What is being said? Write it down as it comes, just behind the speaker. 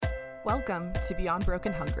Welcome to Beyond Broke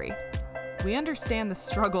and Hungry. We understand the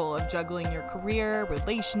struggle of juggling your career,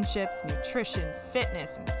 relationships, nutrition,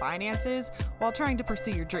 fitness, and finances while trying to pursue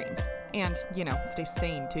your dreams. And, stay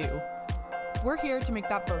sane too. We're here to make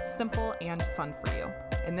that both simple and fun for you.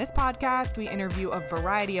 In this podcast, we interview a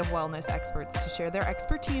variety of wellness experts to share their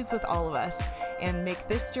expertise with all of us and make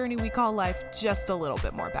this journey we call life just a little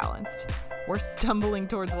bit more balanced. We're stumbling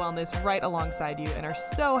towards wellness right alongside you and are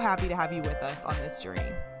so happy to have you with us on this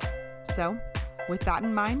journey. So, with that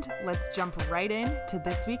in mind, let's jump right in to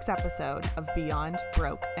this week's episode of Beyond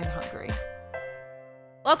Broke and Hungry.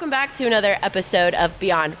 Welcome back to another episode of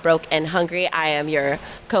Beyond Broke and Hungry. I am your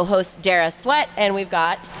co-host, Dara Sweat, and we've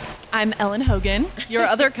got... I'm Ellen Hogan, your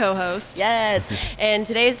other co-host. Yes, and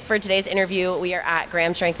for today's interview, we are at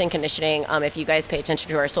Graham Strength and Conditioning. If you guys pay attention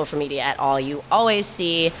to our social media at all, you always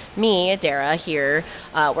see me, Dara, here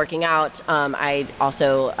working out. I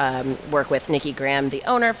also work with Nikki Graham, the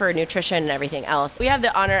owner, for nutrition and everything else. We have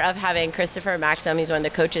the honor of having Christopher Maxim. He's one of the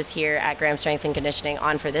coaches here at Graham Strength and Conditioning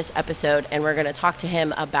on for this episode, and we're going to talk to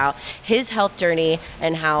him about his health journey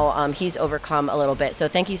and how he's overcome a little bit. So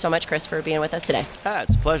thank you so much, Chris, for being with us today.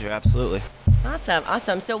 It's a pleasure. Absolutely.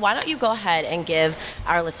 Awesome. So why don't you go ahead and give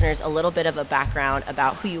our listeners a little bit of a background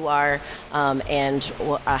about who you are and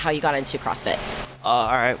how you got into CrossFit.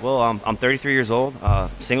 All right. Well, I'm 33 years old,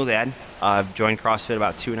 single dad. I've joined CrossFit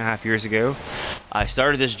about 2.5 years ago. I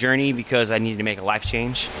started this journey because I needed to make a life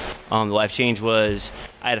change. The life change was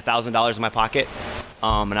I had $1,000 in my pocket,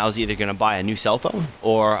 and I was either going to buy a new cell phone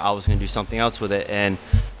or I was going to do something else with it. And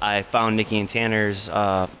I found Nikki and Tanner's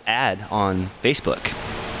ad on Facebook.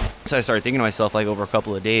 So I started thinking to myself, over a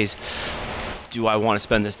couple of days, do I want to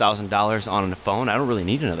spend this $1,000 on a phone? I don't really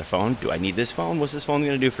need another phone. Do I need this phone? What's this phone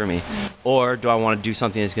going to do for me? Or do I want to do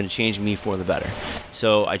something that's going to change me for the better?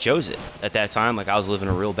 So I chose it. At that time, I was living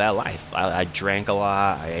a real bad life. I drank a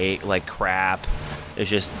lot. I ate like crap. It was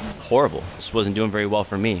just horrible. It just wasn't doing very well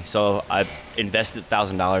for me. So I invested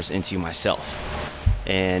 $1,000 into myself.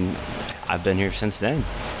 And I've been here since then.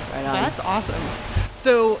 Right on. That's awesome.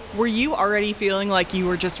 So were you already feeling like you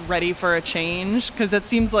were just ready for a change? Because it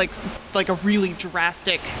seems like it's like a really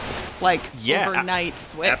drastic, overnight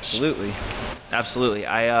switch. Absolutely.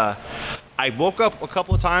 I woke up a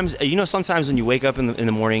couple of times. Sometimes when you wake up in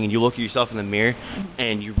the morning and you look at yourself in the mirror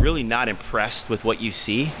and you're really not impressed with what you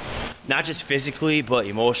see, not just physically, but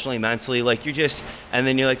emotionally, mentally, and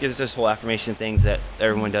then you're like, there's this whole affirmation things that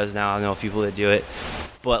everyone does now. I know people that do it.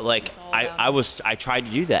 But I tried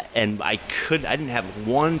to do that, and I didn't have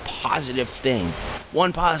one positive thing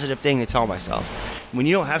to tell myself. When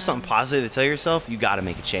you don't have something positive to tell yourself, you got to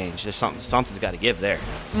make a change. There's something's got to give there.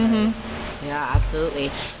 Mm-hmm. Yeah, absolutely.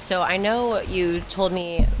 So I know you told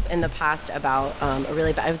me in the past about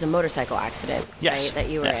it was a motorcycle accident, yes, right, that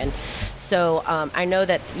you were in. So I know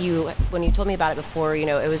that when you told me about it before,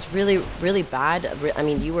 it was really, really bad. I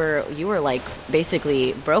mean, you were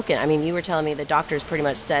basically broken. I mean, you were telling me the doctors pretty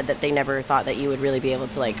much said that they never thought that you would really be able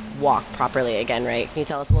to walk properly again, right? Can you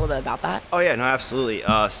tell us a little bit about that? Oh yeah, no, absolutely.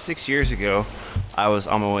 6 years ago, I was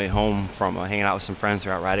on my way home from hanging out with some friends who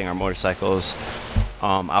were out riding our motorcycles.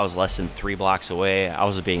 I was less than 3 blocks away. I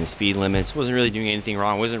was obeying the speed limits. Wasn't really doing anything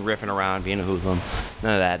wrong. Wasn't ripping around, being a hoodlum.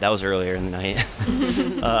 None of that. That was earlier in the night.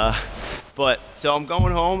 So I'm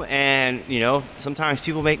going home, and, sometimes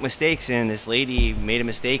people make mistakes, and this lady made a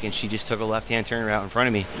mistake, and she just took a left-hand turn right out in front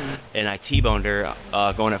of me. And I T-boned her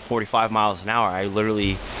going at 45 miles an hour. I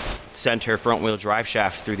literally sent her front-wheel drive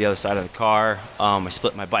shaft through the other side of the car. I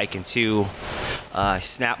split my bike in two. I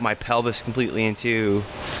snapped my pelvis completely in two.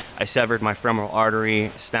 I severed my femoral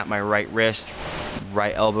artery, snapped my right wrist,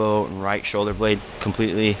 right elbow, and right shoulder blade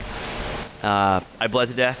completely. I bled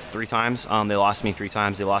to death 3 times. They lost me 3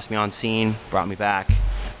 times. They lost me on scene, brought me back.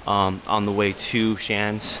 On the way to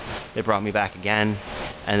Shands, they brought me back again.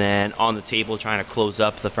 And then on the table trying to close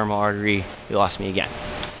up the femoral artery, they lost me again.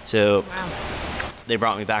 So They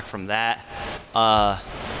brought me back from that. I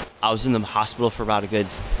was in the hospital for about a good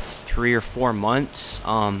 3 or 4 months.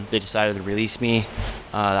 They decided to release me.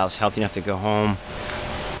 I was healthy enough to go home.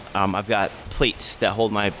 I've got plates that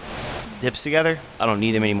hold my hips together. I don't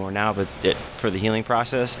need them anymore now, but for the healing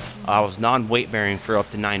process, I was non-weight bearing for up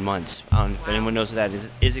to 9 months. If anyone knows what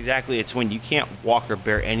that is exactly, it's when you can't walk or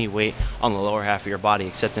bear any weight on the lower half of your body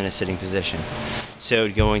except in a sitting position. So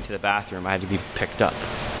going to the bathroom, I had to be picked up.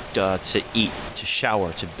 To eat, to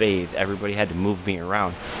shower, to bathe. Everybody had to move me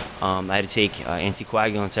around. I had to take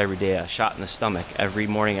anticoagulants every day, a shot in the stomach. Every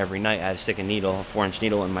morning, every night, I had to stick a 4-inch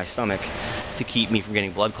needle in my stomach to keep me from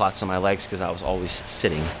getting blood clots on my legs because I was always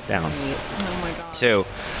sitting down. Oh my gosh. So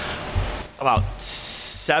about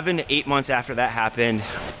 7 to 8 months after that happened,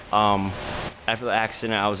 After the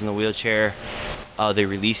accident, I was in the wheelchair. They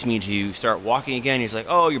released me to start walking again. He's like,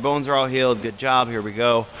 oh, your bones are all healed. Good job. Here we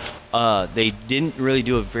go. They didn't really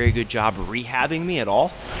do a very good job rehabbing me at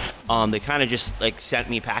all. They kind of just like sent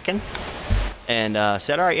me packing and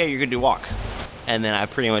said, all right, yeah, you're good to walk. And then I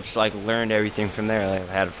pretty much like learned everything from there. Like,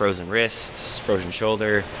 I had frozen wrists, frozen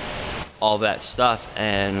shoulder, all that stuff.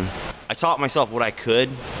 And I taught myself what I could,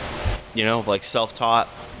 like self-taught,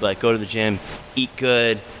 like go to the gym, eat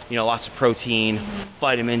good, lots of protein,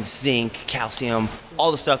 vitamins, zinc, calcium,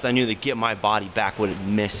 all the stuff that I knew to get my body back what it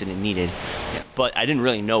missed and it needed. But I didn't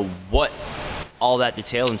really know what all that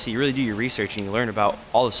detailed, and so you really do your research and you learn about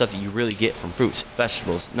all the stuff that you really get from fruits,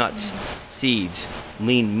 vegetables, nuts, seeds,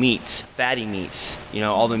 lean meats, fatty meats,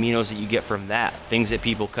 all the aminos that you get from that, things that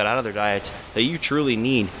people cut out of their diets that you truly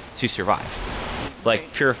need to survive.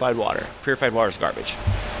 Like purified water. Purified water is garbage.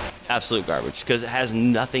 Absolute garbage, because it has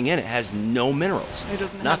nothing in it. It has no minerals. It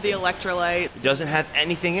doesn't have Nothing. the electrolytes. It doesn't have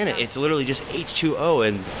anything in it. It's literally just H2O,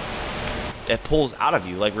 and it pulls out of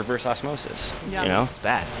you like reverse osmosis. Yeah. It's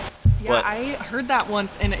bad. Yeah, But I heard that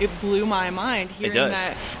once, and it blew my mind hearing does.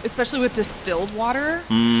 that, especially with distilled water.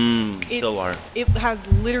 Still water. It has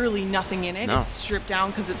literally nothing in it. No. It's stripped down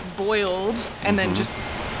because it's boiled, and then just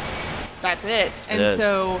that's it. And is.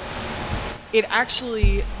 so it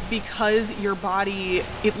actually, because your body,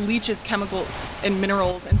 it leaches chemicals and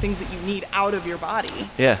minerals and things that you need out of your body,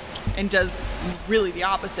 Yeah, and does really the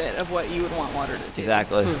opposite of what you would want water to do.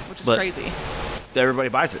 exactly. Which is But crazy. everybody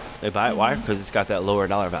buys it. They buy it. Why? Because it's got that lower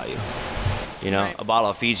dollar value. Right. A bottle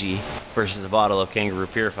of Fiji versus a bottle of Kangaroo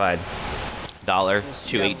Purified,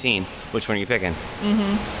 $2.18. Which one are you picking?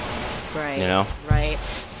 Right. Right.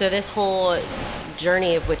 So this whole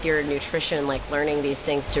journey with your nutrition, like learning these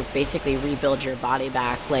things to basically rebuild your body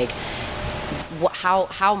back, like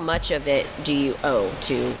how much of it do you owe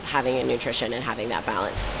to having a nutrition and having that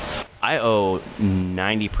balance? I owe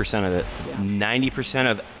 90% of it.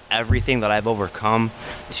 90% of everything that I've overcome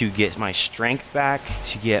to get my strength back,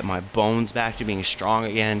 to get my bones back to being strong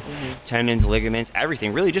again, tendons, ligaments,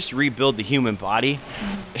 everything. Really just to rebuild the human body.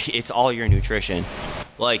 It's all your nutrition.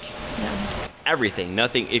 Like everything,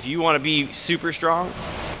 nothing. If you want to be super strong,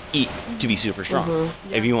 eat to be super strong.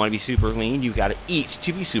 If you want to be super lean, you got to eat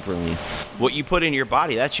to be super lean. What you put in your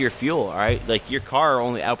body, that's your fuel, all right? Like your car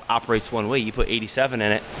only operates one way. You put 87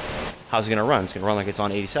 in it, how's it going to run? It's going to run like it's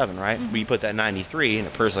on 87, right? But you put that 93 and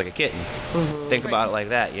it purrs like a kitten. Think about it like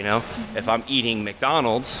that, If I'm eating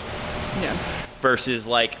McDonald's versus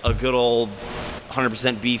like a good old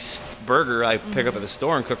 100% beef burger I pick up at the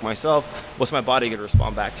store and cook myself, what's my body going to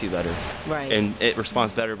respond back to better? Right. And it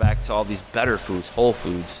responds better back to all these better foods, whole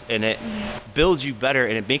foods, and it builds you better,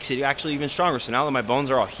 and it makes it actually even stronger. So now that my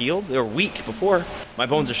bones are all healed, they were weak before, my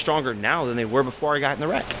bones are stronger now than they were before I got in the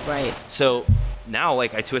wreck. Right. So now,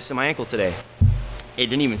 like, I twisted my ankle today. It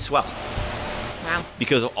didn't even swell. Wow.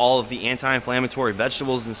 Because of all of the anti-inflammatory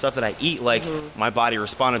vegetables and stuff that I eat, like my body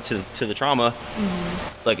responded to the trauma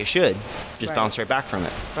like it should. Just Right. bounce right back from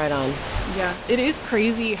it. Right on. Yeah, it is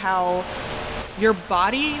crazy how your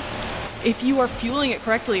body, if you are fueling it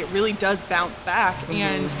correctly, it really does bounce back.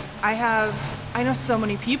 And I know so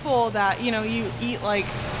many people that, you eat like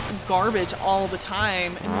garbage all the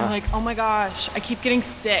time and they're like, oh my gosh, I keep getting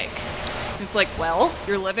sick. And it's like, well,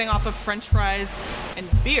 you're living off of French fries and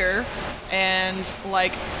beer, and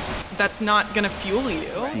like, that's not gonna fuel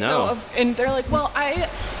you. No. And they're like, well, I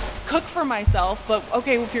cook for myself, but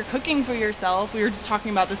okay, if you're cooking for yourself, we were just talking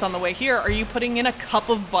about this on the way here, are you putting in a cup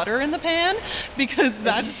of butter in the pan? Because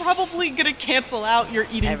that's probably gonna cancel out your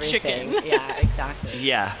eating Everything. chicken. Yeah, exactly.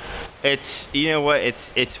 Yeah. It's,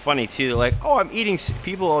 it's funny too. Like, oh, I'm eating,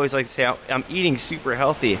 people always like to say, I'm eating super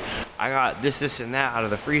healthy. I got this, and that out of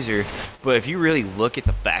the freezer. But if you really look at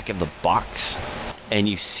the back of the box and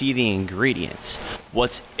you see the ingredients,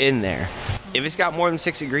 what's in there, if it's got more than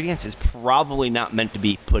 6 ingredients, it's probably not meant to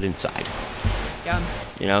be put inside. Yeah.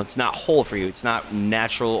 It's not whole for you. It's not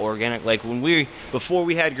natural, organic. Like before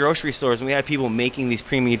we had grocery stores and we had people making these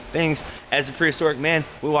premium things, as a prehistoric man,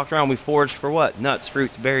 we walked around, we foraged for what? Nuts,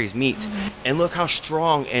 fruits, berries, meats. And look how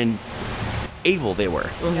strong and able they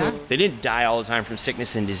were. Yeah. They didn't die all the time from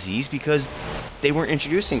sickness and disease because they weren't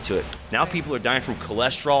introducing to it. Now people are dying from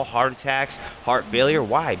cholesterol, heart attacks, heart failure.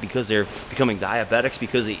 Why? Because they're becoming diabetics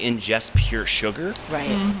because they ingest pure sugar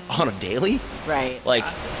Right. on a daily. Right. Like,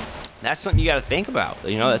 that's something you got to think about.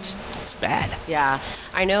 That's bad. Yeah,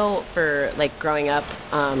 I know for like growing up,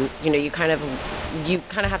 you kind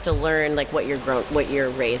of have to learn like what you're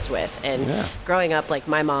raised with. And growing up, like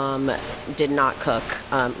my mom did not cook.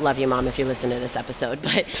 Love you, Mom, if you listen to this episode.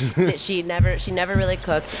 But she never really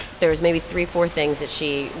cooked. There was maybe 3-4 things that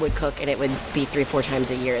she would cook, and it would be 3-4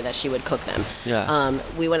 times a year that she would cook them. Yeah.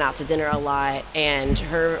 We went out to dinner a lot, and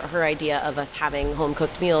her idea of us having home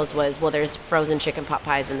cooked meals was, well, there's frozen chicken pot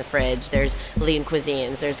pies in the fridge. There's lean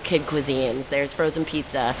cuisines. There's kid cuisines. There's frozen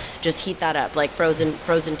pizza. Just heat that up, like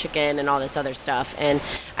frozen chicken and all this other stuff. And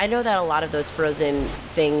I know that a lot of those frozen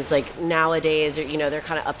things, like nowadays, they're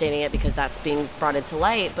kind of updating it because that's being brought into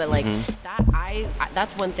light. But like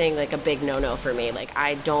that's one thing, like a big no-no for me. Like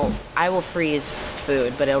I will freeze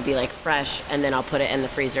food, but it'll be like fresh, and then I'll put it in the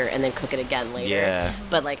freezer and then cook it again later. Yeah.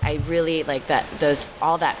 But like I really like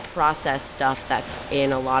all that processed stuff that's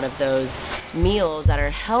in a lot of those meals that are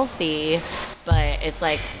healthy. But it's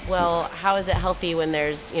like, well, how is it healthy when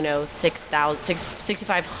there's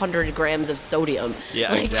 6,500 grams of sodium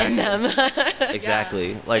in them?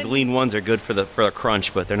 Exactly. Like lean ones are good for a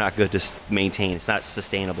crunch, but they're not good to maintain. It's not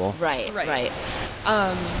sustainable. Right.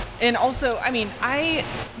 And also, I mean, I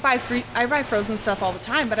buy frozen stuff all the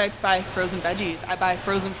time, but I buy frozen veggies. I buy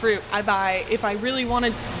frozen fruit. If I really want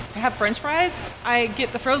to have French fries, I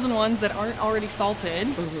get the frozen ones that aren't already salted,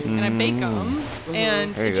 and I bake them,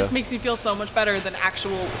 and it just makes me feel so much better than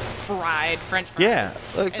actual fried French fries. Yeah,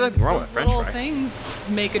 it's nothing wrong with French fries. Little things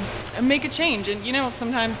make a change, and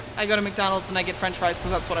sometimes I go to McDonald's and I get French fries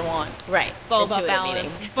because that's what I want. Right. It's all about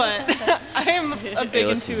balance. But I am a big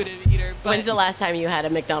intuitive eater. But when's the last time you had a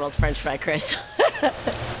McDonald's French fry, Chris?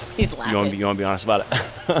 He's laughing. You want to be honest about it?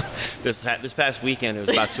 This past weekend, it was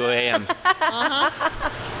about 2 a.m.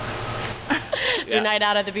 Your night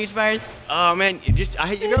out at the beach bars? Oh man,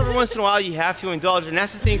 every once in a while you have to indulge, and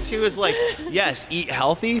that's the thing too. Is like, yes, eat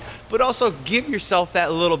healthy, but also give yourself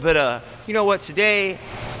that little bit of, today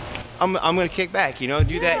I'm gonna kick back. Do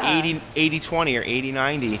that 80-20 or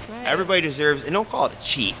 80-90. Right. Everybody deserves, and don't call it a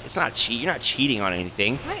cheat. It's not a cheat. You're not cheating on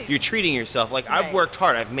anything. Right. You're treating yourself. Like I've worked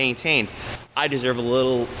hard. I've maintained. I deserve a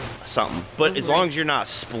little something. But as long as you're not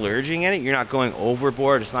splurging in it, you're not going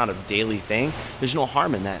overboard. It's not a daily thing. There's no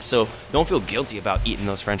harm in that. So don't feel guilty about eating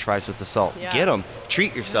those French fries with the salt. Yeah. Get them.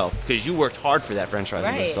 Treat yourself because you worked hard for that French fries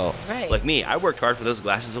with the salt. Right. Like me, I worked hard for those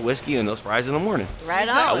glasses of whiskey and those fries in the morning. Right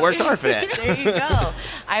on. I worked hard for that. There you go.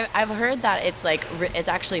 I've heard that it's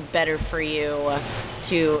actually better for you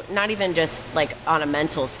to not even just like on a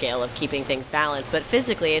mental scale of keeping things balanced, but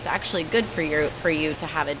physically it's actually good for you to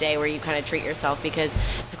have a day where you kind of treat yourself, because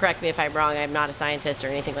correct me if I'm wrong, I'm not a scientist or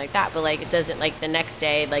anything like that, but like it doesn't, like the next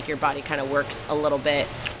day, like your body kind of works a little bit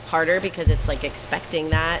harder because it's like expecting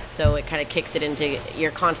that, so it kind of kicks it into, you're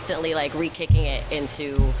constantly like re-kicking it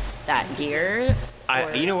into that gear.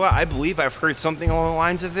 You know what, I believe I've heard something along the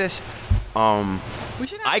lines of this. I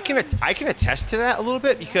can attest to that a little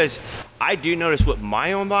bit, because I do notice with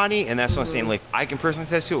my own body, and that's what I'm saying, like I can personally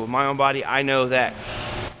attest to it with my own body. I know that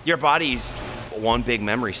your body's one big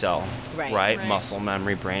memory cell, right? Muscle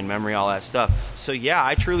memory, brain memory, all that stuff. So yeah,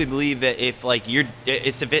 I truly believe that if like if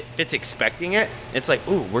it's expecting it, it's like,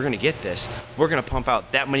 ooh, we're gonna get this. We're gonna pump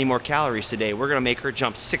out that many more calories today. We're gonna make her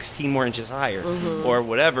jump 16 more inches higher, or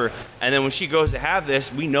whatever. And then when she goes to have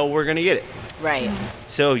this, we know we're gonna get it. Right.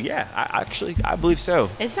 So yeah, I believe so.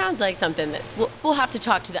 It sounds like something that's we'll have to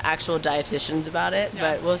talk to the actual dietitians about it,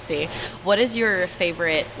 but we'll see. What is your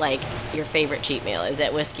favorite cheat meal? Is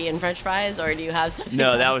it whiskey and French fries, or do you have something?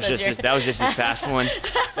 No, that was just this past one.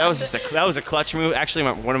 That was a clutch move. Actually,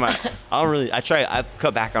 I've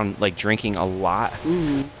cut back on like drinking a lot.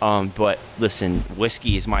 But listen,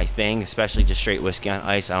 whiskey is my thing, especially just straight whiskey on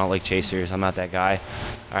ice. I don't like chasers. I'm not that guy.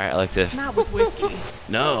 All right, I like to. Not with whiskey.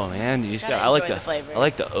 No, man, you just got. I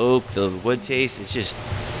like the oak, the wood taste. It's just,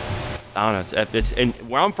 I don't know. And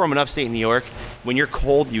where I'm from in upstate New York, when you're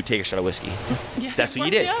cold, you take a shot of whiskey. Yeah, that's what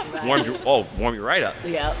you did. Right. Warm you right up.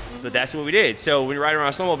 Yeah. But that's what we did. So when you're riding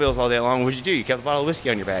around snowmobiles all day long, what'd you do? You kept a bottle of whiskey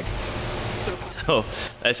on your bag. So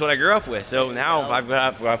that's what I grew up with. So now if I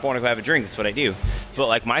want to go have a drink, that's what I do. But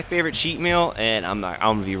like my favorite cheat meal, and I'm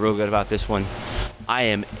gonna be real good about this one. I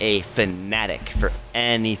am a fanatic for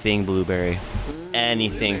anything blueberry.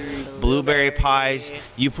 Anything. Blueberry pies.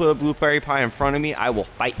 You put a blueberry pie in front of me, I will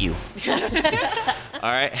fight you. All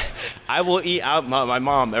right? I will eat out. My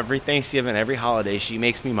mom, every Thanksgiving, every holiday, she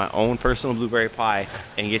makes me my own personal blueberry pie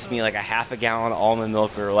and gets me like a half a gallon of almond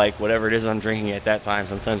milk, or like whatever it is I'm drinking at that time.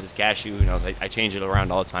 Sometimes it's cashew. Who knows? I change it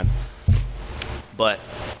around all the time. But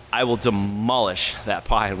I will demolish that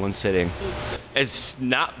pie in one sitting. It's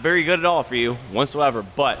not very good at all for you whatsoever,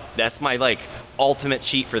 but that's my like ultimate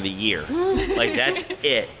cheat for the year. Like, that's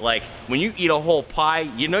it. Like, when you eat a whole pie,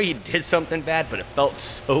 you know you did something bad, but it felt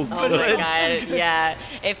so good. Oh my God, yeah.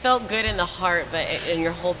 It felt good in the heart, but and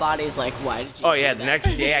your whole body's like, why did you Oh do yeah, that? the next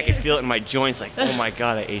day I could feel it in my joints, like, oh my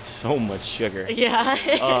God, I ate so much sugar. Yeah.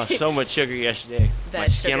 Oh, so much sugar yesterday. That My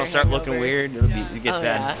skin sugar will start looking hangover. weird. It gets Oh,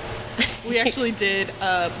 bad. yeah. We actually did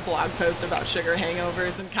a blog post about sugar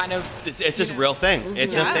hangovers and kind of. It's a real thing.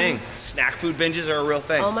 It's a thing. Snack food binges are a real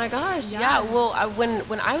thing. Oh my gosh, Yeah. yeah. Well,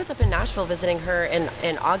 when I was up in Nashville visiting her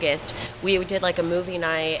in August, we did like a movie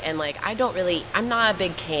night, and like I'm not a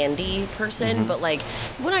big candy person, but like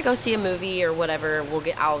when I go see a movie or whatever,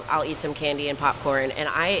 I'll eat some candy and popcorn, and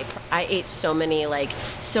I ate so many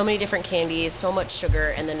different candies, so much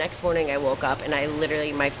sugar, and the next morning I woke up and I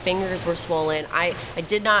literally, my fingers were swollen. I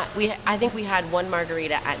think we had one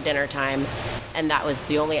margarita at dinner time, and that was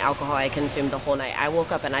the only alcohol I consumed the whole night. I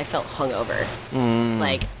woke up and I felt hungover.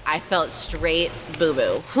 Like, I felt straight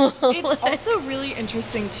boo-boo. It's also really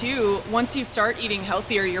interesting too. Once you start eating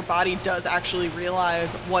healthier, your body does actually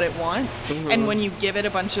realize what it wants. And when you give it a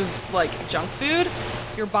bunch of like junk food,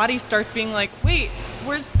 your body starts being like, wait,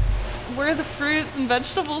 where are the fruits and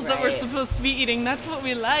vegetables that we're Right. supposed to be eating? That's what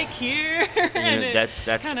we like here. You know, And it that's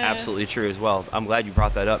kinda- absolutely true as well. I'm glad you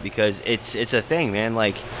brought that up because it's a thing, man.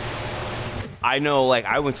 Like, I know, like,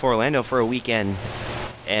 I went to Orlando for a weekend,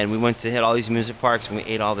 and we went to hit all these music parks, and we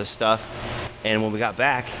ate all this stuff, and when we got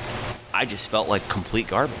back, I just felt like complete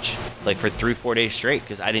garbage, like for 3-4 days straight,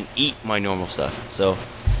 because I didn't eat my normal stuff. So,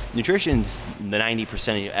 nutrition's the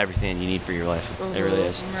 90% of everything you need for your life. It really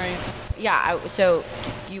is. Right. Yeah, so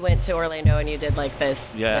you went to Orlando and you did like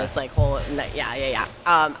this like whole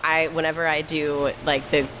whenever I do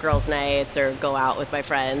like the girls' nights or go out with my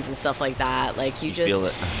friends and stuff like that, like you just feel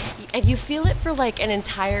it. and you feel it for like an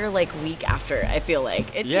entire like week after. I feel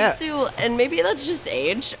like it takes you, and maybe that's just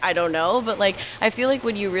age, I don't know, but like I feel like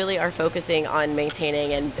when you really are focusing on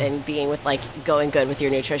maintaining and being with like going good with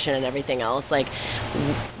your nutrition and everything else, like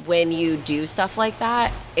when you do stuff like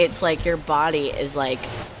that, it's like your body is like,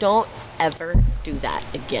 don't ever do that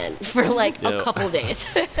again for like a couple days.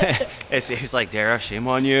 It's like, Dara, shame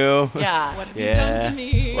on you. Yeah. What have you done to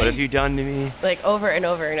me? What have you done to me? Like over and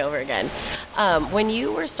over and over again. When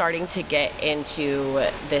you were starting to get into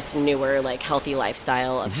this newer like healthy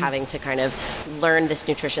lifestyle of having to kind of learn this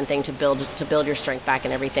nutrition thing to build your strength back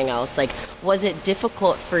and everything else, like was it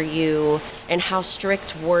difficult for you, and how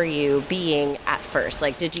strict were you being at first?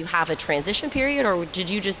 Like did you have a transition period, or did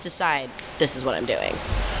you just decide this is what I'm doing?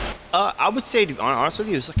 I would say, to be honest with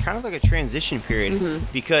you, it's kind of like a transition period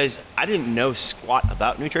because I didn't know squat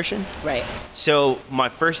about nutrition. Right. So my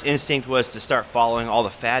first instinct was to start following all the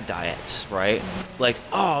fad diets, right? Like,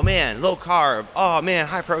 oh man, low carb. Oh man,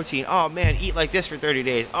 high protein. Oh man, eat like this for 30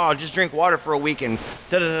 days. Oh, just drink water for a week and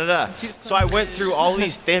da-da-da-da. So I went through all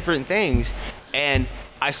these different things, and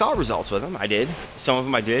I saw results with them. I did. Some of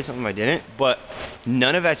them I did, some of them I didn't. But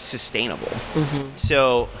none of that's sustainable.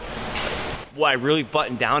 So what I really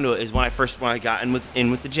buttoned down to it is when I got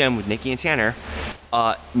in with the gym with Nikki and Tanner,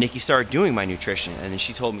 Nikki started doing my nutrition, and then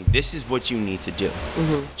she told me, this is what you need to do.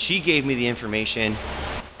 She gave me the information.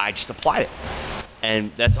 I just applied it.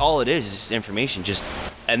 And that's all it is just information.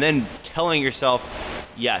 And then telling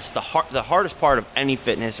yourself, yes, the hardest part of any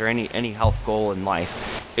fitness or any health goal in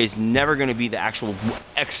life is never going to be the actual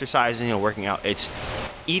exercising and working out. It's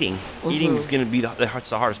eating. Eating is going to be the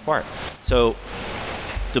hardest part. So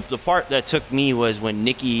the part that took me was when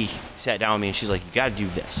Nikki sat down with me and she's like, you got to do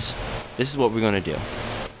this. This is what we're going to do. All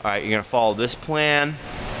right, you're going to follow this plan.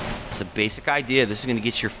 It's a basic idea. This is going to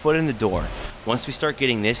get your foot in the door. Once we start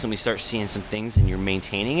getting this and we start seeing some things and you're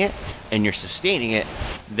maintaining it and you're sustaining it,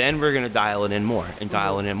 then we're going to dial it in more and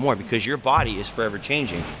dial it in more because your body is forever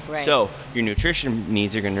changing. Right. So your nutrition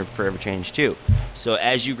needs are going to forever change too. So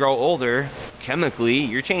as you grow older, chemically,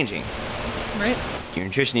 you're changing. Right. Your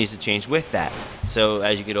nutrition needs to change with that. So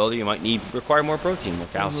as you get older, you might require more protein, more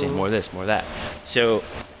calcium, more this, more that. So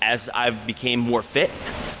as I became more fit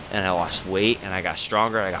and I lost weight and I got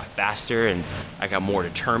stronger, I got faster and I got more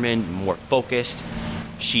determined, more focused,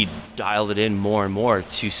 she dialed it in more and more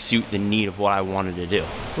to suit the need of what I wanted to do.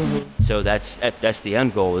 So that's the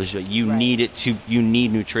end goal is that you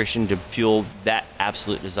need nutrition to fuel that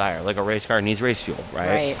absolute desire. Like a race car needs race fuel,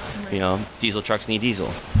 right? You know, diesel trucks need diesel.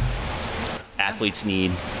 Athletes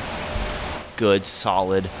need good,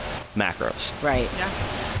 solid macros. Right. Yeah.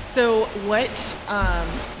 So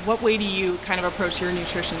what way do you kind of approach your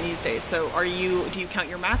nutrition these days? So do you count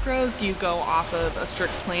your macros? Do you go off of a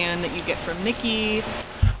strict plan that you get from Nikki?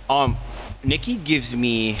 Nikki gives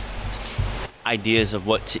me ideas of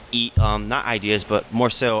what to eat. Not ideas, but more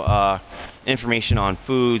so information on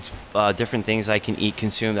foods, different things I can eat,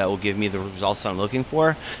 consume that will give me the results I'm looking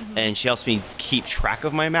for. And she helps me keep track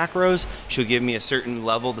of my macros. She'll give me a certain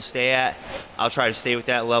level to stay at. I'll try to stay with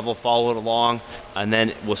that level, follow it along, and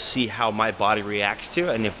then we'll see how my body reacts to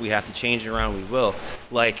it. And if we have to change it around, we will.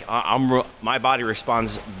 Like my body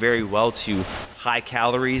responds very well to high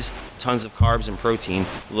calories, tons of carbs and protein,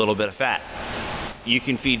 a little bit of fat. You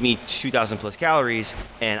can feed me 2,000 plus calories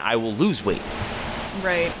and I will lose weight.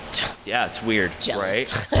 Right. Yeah, it's weird,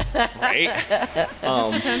 Jealous. right? Right?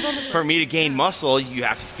 Just depends on the For me to gain muscle, you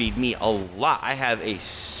have to feed me a lot. I have a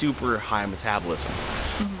super high metabolism.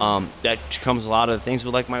 That comes a lot of things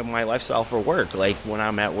with like my lifestyle for work. Like when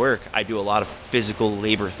I'm at work, I do a lot of physical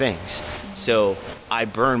labor things. So I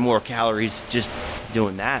burn more calories just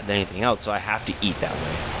doing that than anything else. So I have to eat that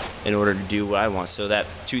way in order to do what I want. So that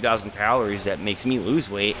 2,000 calories that makes me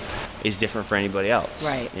lose weight is different for anybody else.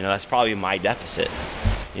 Right. You know, that's probably my deficit.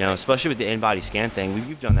 You know, especially with the in-body scan thing.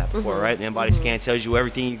 You've done that before, right? The in-body scan tells you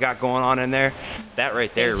everything you got going on in there. That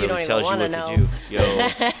right there Things you really don't tells you even what wanna to do.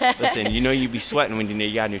 Yo, listen, you know you'd be sweating when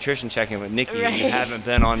you got a nutrition check-in with Nikki and you Right. haven't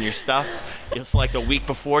been on your stuff. It's like the week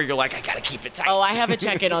before, you're like, I gotta keep it tight. Oh, I have a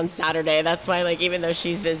check-in on Saturday. That's why, like, even though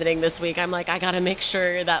she's visiting this week, I'm like, I gotta make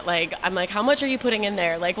sure that, like, I'm like, how much are you putting in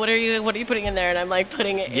there? Like, what are you putting in there? And I'm like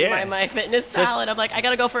putting it Yeah. in my fitness So pal, and I'm like, I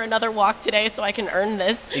gotta go for another walk today so I can earn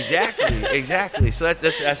this. Exactly. So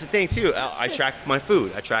that's the thing too. I track my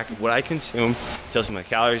food. I track what I consume, tells me my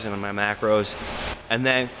calories and my macros, and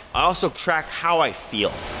then I also track how I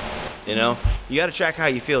feel. You know, you got to track how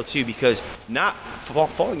you feel too, because not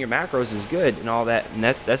following your macros is good and all that, and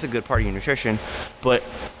that's a good part of your nutrition. But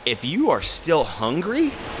if you are still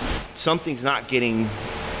hungry, something's not getting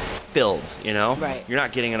filled, you know? Right. You're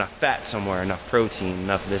not getting enough fat somewhere, enough protein,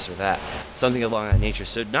 enough this or that, something along that nature.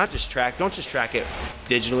 So don't just track it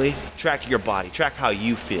digitally, track your body, track how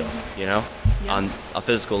you feel, you know, on a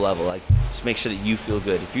physical level. Like, just make sure that you feel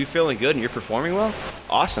good. If you're feeling good and you're performing well,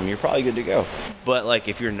 awesome, you're probably good to go. But like,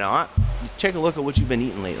 if you're not, just take a look at what you've been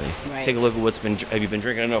eating lately. Right. Take a look at have you been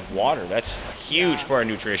drinking enough water? That's a huge part of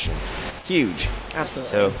nutrition. Huge. Absolutely.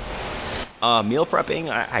 So, meal prepping,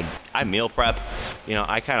 I meal prep. You know,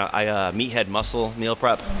 I meathead muscle meal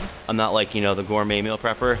prep. I'm not like, you know, the gourmet meal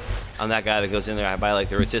prepper. I'm that guy that goes in there, I buy like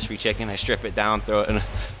the rotisserie chicken, I strip it down, throw it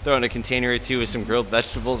in a container or two with some grilled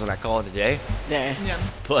vegetables, and I call it a day. There. Yeah.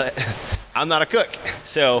 But I'm not a cook,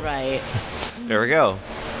 so Right. there we go.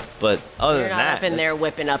 But other You're than not that, up in there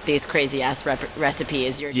whipping up these crazy ass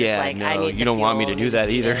recipes. You're just yeah, like, no, I need you don't want me to do that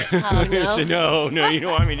either. Oh, no? So no, you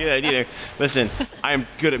don't want me to do that either. Listen, I'm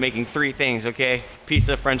good at making 3 things, okay?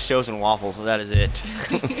 Pizza, French toast, and waffles. So that is it.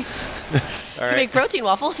 All You right. make protein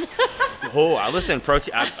waffles. Listen,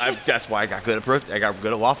 protein. That's why I got good at protein. I got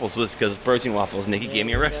good at waffles was because protein waffles. Nikki gave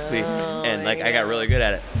me a recipe, and like I got really good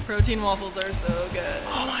at it. Protein waffles are so good.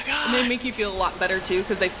 Oh my god. And they make you feel a lot better too,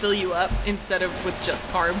 because they fill you up instead of with just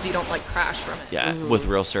carbs. You don't like crash from it. Yeah, with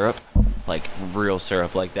real syrup, like real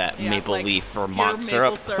syrup, like that Yeah, maple like leaf pure Vermont maple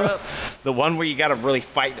syrup. syrup. The one where you gotta really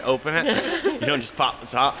fight to open it. You don't just pop the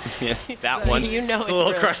top. Yes, that one. You know it's a it's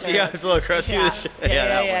little real crusty. syrup. Yeah, it's a little crusty. Yeah. with the shit.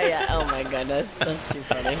 That one. Oh my goodness, that's too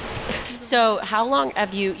funny. So, how long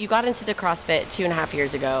have you got into the CrossFit 2.5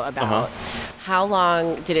 years ago? About how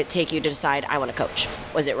long did it take you to decide I want to coach?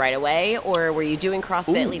 Was it right away, or were you doing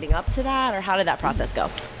CrossFit leading up to that, or how did that process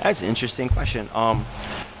go? That's an interesting question.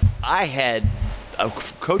 I had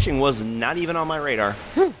coaching was not even on my radar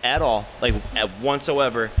at all, like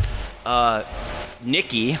whatsoever.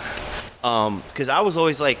 Nikki, because I was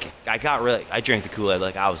always like, I drank the Kool-Aid,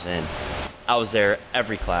 like I was there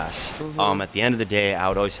every class. At the end of the day, I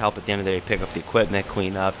would always help at the end of the day, pick up the equipment,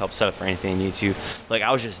 clean up, help set up for anything I need to. Like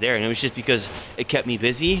I was just there, and it was just because it kept me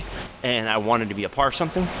busy, and I wanted to be a part of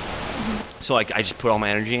something. So like I just put all my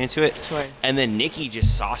energy into it. Sure. And then Nikki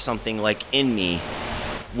just saw something like in me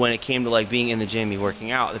when it came to like being in the gym, me working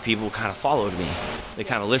out. The people kind of followed me. They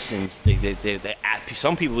kind of listened.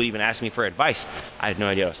 Some people would even ask me for advice. I had no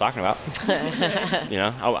idea what I was talking about. You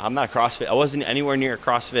know, I'm not a CrossFit. I wasn't anywhere near a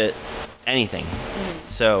CrossFit anything.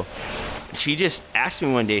 So she just asked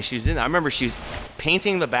me one day. I remember she was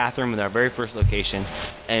painting the bathroom in our very first location,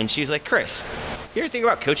 and she's like, "Chris, you ever think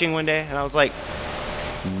about coaching one day?" And I was like,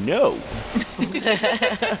 "No,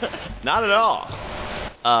 not at all."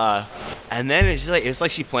 And then it's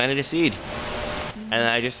like she planted a seed. And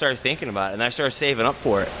I just started thinking about it, and I started saving up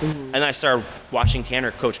for it. And I started watching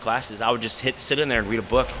Tanner coach classes. I would just sit in there and read a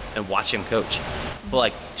book and watch him coach for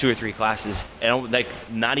like 2 or 3 classes, and like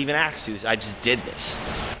not even asked to. I just did this,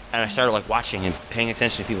 And I started like watching and paying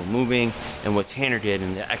attention to people moving and what Tanner did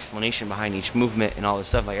and the explanation behind each movement and all this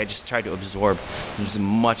stuff. Like I just tried to absorb as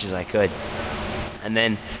much as I could. And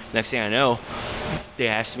then next thing I know, they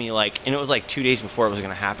asked me like, and it was like 2 days before it was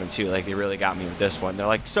gonna happen too. Like they really got me with this one. They're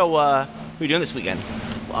like, so what are you doing this weekend?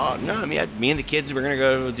 Well, no, me and the kids, we're gonna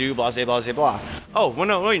go do blah, blah, blah, blah. Oh, well,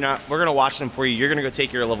 no, you're not. We're gonna watch them for you. You're gonna go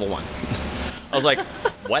take your level 1. I was like,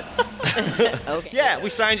 what? Okay. Yeah, we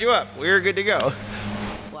signed you up. We were good to go.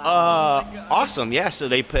 Wow. Awesome. Yeah. So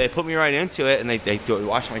they put me right into it, and they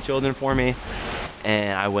watched my children for me,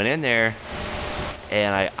 and I went in there,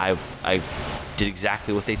 and I did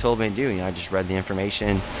exactly what they told me to do. You know, I just read the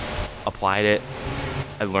information, applied it.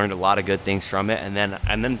 I learned a lot of good things from it, and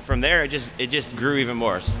then from there it just grew even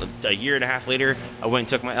more. So a year and a half later, I went and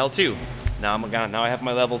took my L2. Now I have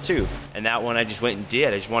my level 2, and that one I just went and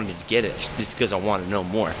did. I just wanted to get it just because I wanted to know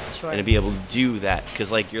more and to be able to do that.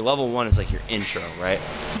 Because like your level 1 is like your intro, right?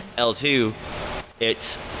 L2,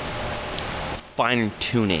 it's fine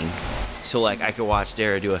tuning. So like I could watch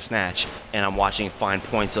Dara do a snatch, and I'm watching fine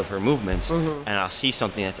points of her movements, and I'll see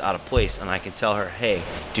something that's out of place, and I can tell her, hey,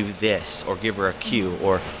 do this, or give her a cue,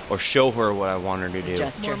 or show her what I want her to do.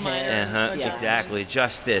 Adjust your hands. Yeah. Exactly.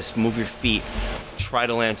 Just this. Move your feet. Try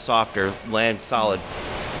to land softer. Land solid.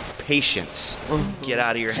 Patience. Get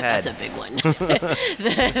out of your head. That's a big one.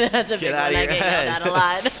 That's a big one. I get yelled at a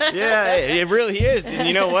lot. Yeah, it really is. And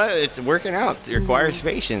you know what? It's working out. It requires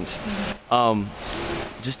patience.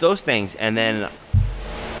 Just those things, and then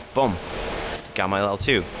boom, got my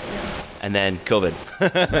L2, and then COVID.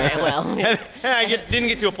 Right, well, and I didn't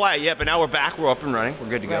get to apply it yet, but now we're back. We're up and running. We're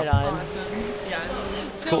good to go. right on. Awesome. Yeah.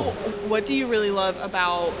 It's So, cool. what do you really love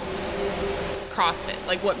about CrossFit?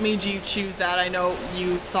 Like, what made you choose that? I know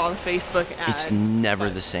you saw the Facebook ad. It's never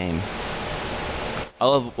but- the same.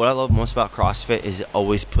 What I love most about CrossFit is it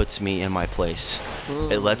always puts me in my place.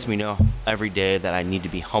 It lets me know every day that I need to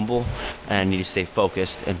be humble and I need to stay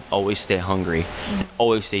focused and always stay hungry,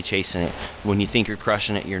 always stay chasing it. When you think you're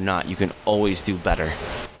crushing it, you're not. You can always do better.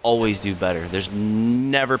 Always do better. There's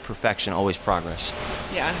never perfection, always progress.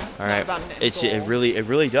 Yeah. It's All not right. about an end It goal.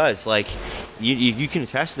 really does. Like you can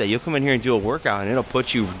attest to that. You'll come in here and do a workout and it'll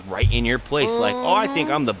put you right in your place. Like, oh, I think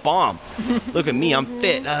I'm the bomb. Look at me, I'm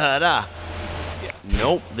fit. Da, da, da.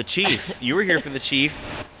 Nope, the chief. You were here for the chief.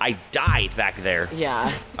 I died back there.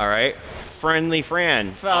 Yeah. All right. Friendly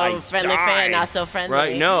Fran. From friendly fan, not so friendly.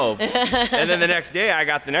 Right? No. And then the next day, I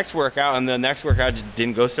got the next workout, and the next workout just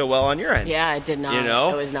didn't go so well on your end. Yeah, it did not. You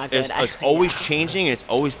know, It was not good. It's always changing, and it's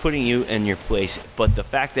always putting you in your place. But the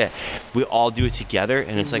fact that we all do it together,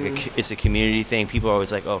 and it's like it's a community thing. People are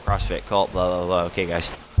always like, "Oh, CrossFit cult, blah blah blah." Okay,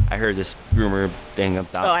 guys, I heard this rumor thing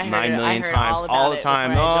about I heard 9 it. I million heard times all the about it time.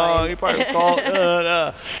 before I Oh, joined. you're part of the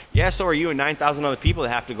cult. Yeah, so are you and 9,000 other people that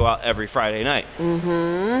have to go out every Friday night.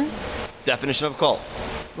 Definition of a cult.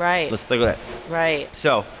 Right. Let's look at that. Right.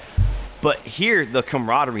 So, but here, the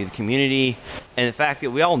camaraderie, the community, and the fact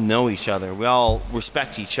that we all know each other, we all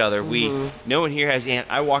respect each other. No one here has,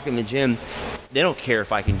 I walk in the gym, they don't care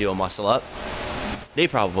if I can do a muscle up. They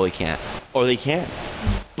probably can't, or they can.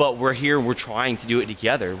 But we're here, we're trying to do it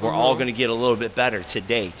together. We're all going to get a little bit better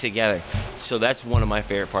today, together. So that's one of my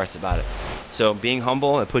favorite parts about it. So being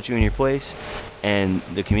humble, it puts you in your place, and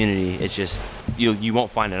the community, it's just, you won't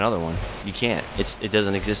find another one. You can't. It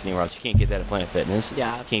doesn't exist anywhere else. You can't get that at Planet Fitness.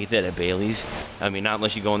 Yeah. You can't get that at Bailey's. I mean, not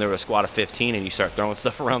unless you go in there with a squat of 15 and you start throwing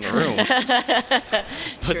stuff around the room. But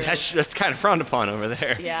True. that's kind of frowned upon over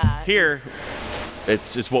there. Yeah. Here,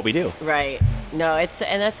 it's what we do. Right. No, and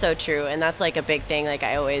that's so true, and that's like a big thing. Like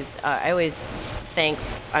I always thank,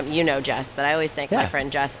 Jess, but I always thank my Yeah. friend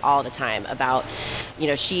Jess all the time about,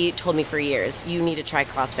 she told me for years, you need to try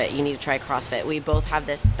CrossFit. You need to try CrossFit. We both have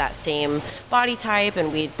that same body type,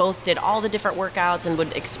 and we both did all the different workouts and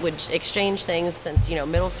would exchange things since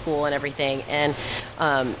middle school and everything. And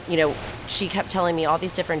she kept telling me all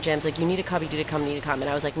these different gyms, like you need to come, and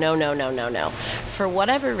I was like, no. For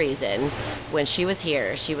whatever reason, when she was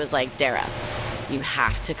here, she was like, Dara, you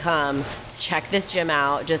have to come, check this gym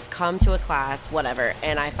out, just come to a class, whatever.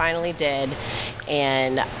 And I finally did,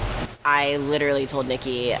 and I literally told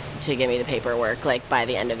Nikki to give me the paperwork, like by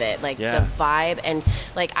the end of it, like Yeah. the vibe. And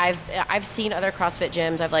like I've seen other CrossFit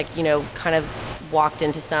gyms, I've like kind of walked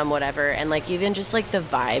into some, whatever, and like even just like the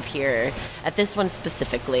vibe here at this one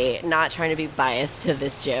specifically, not trying to be biased to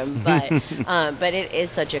this gym, but it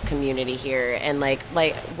is such a community here. And like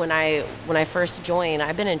when I first joined,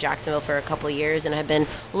 I've been in Jacksonville for a couple of years, and I've been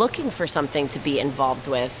looking for something to be involved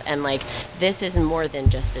with, and like this is more than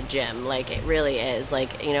just a gym. Like it really is,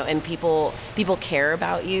 like and people care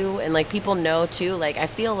about you, and like people know too. Like I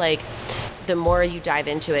feel like the more you dive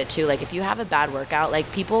into it too, like if you have a bad workout,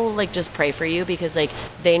 like people like just pray for you because like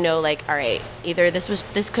they know like, all right, either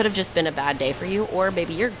this could have just been a bad day for you, or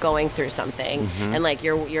maybe you're going through something and like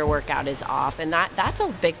your workout is off, and that's a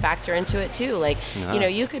big factor into it too. Like, you know,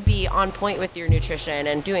 you could be on point with your nutrition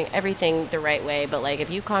and doing everything the right way, but like if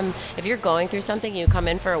you're going through something, you come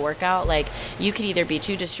in for a workout, like you could either be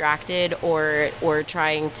too distracted or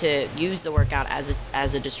trying to use the workout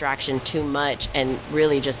as a distraction too much and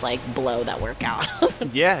really just like blow that workout.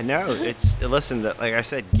 Yeah, no, listen, like I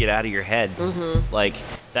said, get out of your head. Like,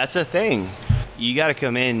 that's a thing. You got to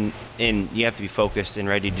come in and you have to be focused and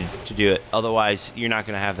ready to do it. Otherwise, you're not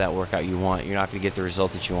going to have that workout you want. You're not going to get the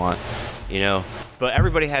result that you want, you know. But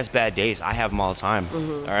everybody has bad days. I have them all the time,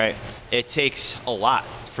 all right? It takes a lot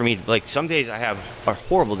for me. Like, some days are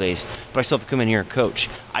horrible days, but I still have to come in here and coach.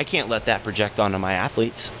 I can't let that project onto my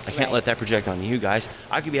athletes. I can't let that project on you guys.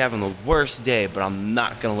 I could be having the worst day, but I'm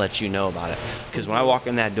not going to let you know about it. Because when I walk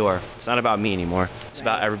in that door, it's not about me anymore. It's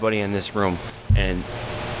about everybody in this room. And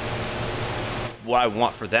what I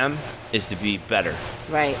want for them is to be better.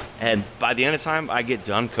 Right. And by the end of the time I get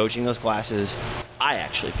done coaching those classes, I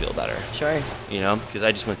actually feel better. Sure. You know, because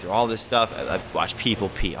I just went through all this stuff. I watch people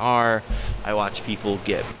PR. I watch people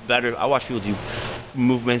get better. I watch people do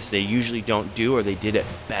movements they usually don't do, or they did it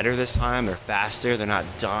better this time. They're faster. They're not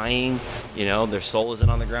dying. You know, their soul isn't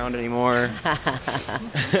on the ground anymore.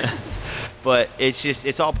 But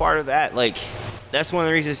it's all part of that. Like, that's one of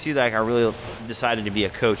the reasons too that I really decided to be a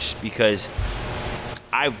coach, because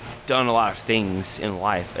I've done a lot of things in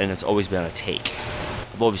life, and it's always been a take.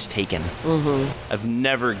 I've always taken. I've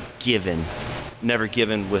never given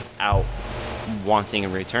without wanting a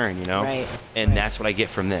return, you know? Right. And that's what I get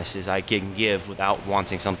from this, is I can give without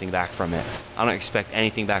wanting something back from it. I don't expect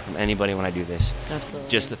anything back from anybody when I do this. Absolutely.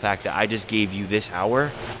 Just the fact that I just gave you this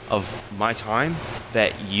hour of my time,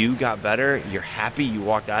 that you got better, you're happy, you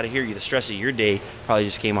walked out of here, the stress of your day probably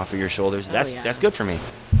just came off of your shoulders. That's good for me.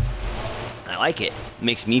 I like it. It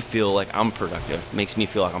makes me feel like I'm productive. It makes me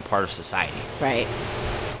feel like I'm part of society. Right.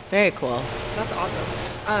 Very cool. That's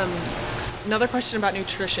awesome. Another question about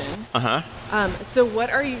nutrition. Uh-huh. So what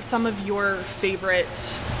are some of your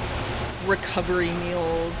favorite recovery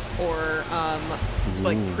meals or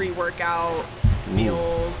like pre-workout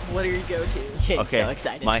meals? What are your go-tos? Okay. So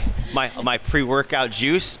excited. My pre-workout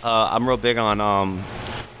juice. I'm real big on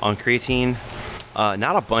creatine.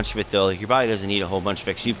 Not a bunch of it though. Like, your body doesn't need a whole bunch of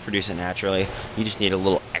it. 'Cause you produce it naturally. You just need a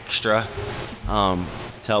little extra to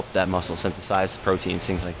help that muscle synthesize proteins,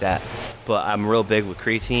 things like that. But I'm real big with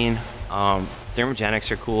creatine.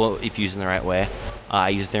 Thermogenics are cool if used in the right way. I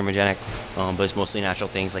use a thermogenic, but it's mostly natural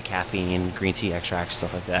things like caffeine, green tea extracts,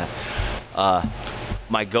 stuff like that.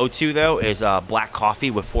 My go-to though is black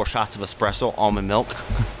coffee with 4 shots of espresso, almond milk.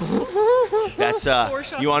 That's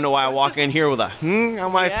you want to know why I walk in here with a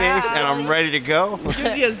on my face and I'm ready to go?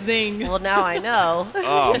 Gives you a zing. Well, now I know.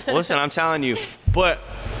 Oh, listen, I'm telling you. But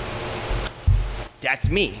that's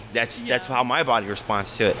me. That's how my body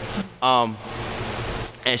responds to it.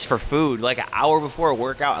 As for food, like an hour before a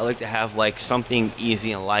workout, I like to have like something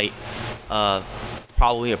easy and light.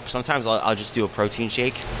 Sometimes I'll just do a protein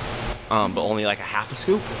shake. But only like a half a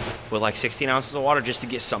scoop with like 16 ounces of water, just to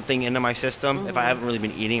get something into my system if I haven't really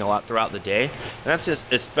been eating a lot throughout the day. And that's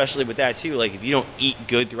just, especially with that too, like if you don't eat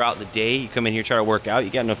good throughout the day, you come in here, try to work out,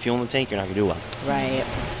 you got no fuel in the tank, you're not gonna do well. Right.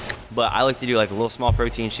 But I like to do like a little small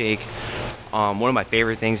protein shake. One of my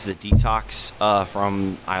favorite things is a detox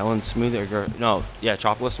from Island Smoothie.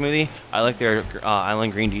 Chocolate Smoothie. I like their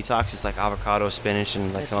Island Green Detox. It's like avocado, spinach, and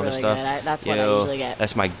like That's some other really stuff. good. That's what I usually get.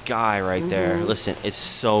 That's my guy right there. Listen, it's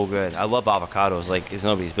so good. I love avocados like it's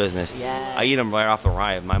nobody's business. Yes. I eat them right off the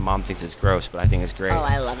rind. My mom thinks it's gross, but I think it's great. Oh,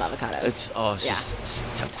 I love avocados.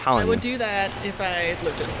 I'm telling I you. would do that if I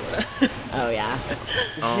lived in Florida. Oh, yeah.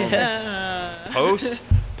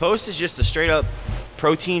 Post is just a straight up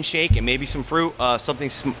protein shake and maybe some fruit, something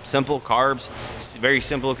simple, carbs. It's very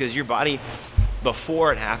simple because your body, before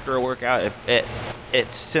and after a workout, it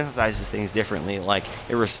synthesizes things differently. Like,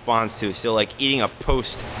 it responds to it. So like eating a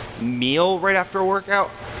post meal right after a workout,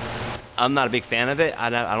 I'm not a big fan of it. I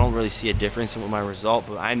don't really see a difference with my result,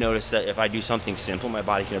 but I notice that if I do something simple, my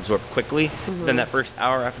body can absorb quickly than that first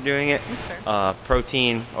hour after doing it. That's fair.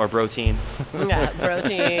 Protein or protein. Yeah,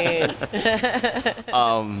 protein.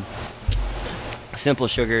 Simple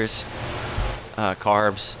sugars,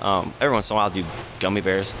 carbs. Every once in a while I'll do gummy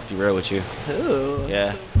bears, to be real with you. Ooh.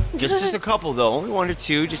 Yeah. Just a couple though, only 1 or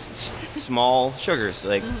 2, just small sugars,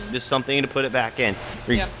 like just something to put it back in,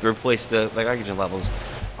 replace the glycogen levels.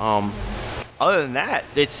 Other than that,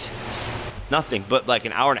 nothing. But like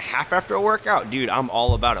an hour and a half after a workout, dude, I'm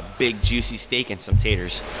all about a big juicy steak and some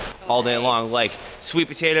taters all day long. Like sweet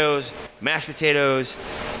potatoes, mashed potatoes,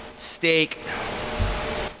 steak,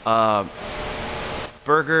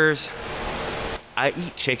 burgers. I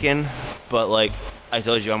eat chicken, but like I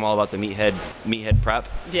told you, I'm all about the meathead prep.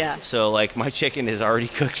 Yeah. So like my chicken is already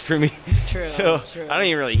cooked for me. True. So true. I don't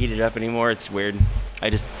even really heat it up anymore. It's weird. I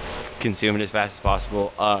just consume it as fast as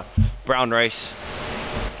possible. Brown rice,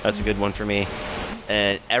 that's a good one for me.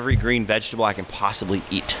 And every green vegetable I can possibly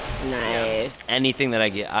eat. Nice. Anything that I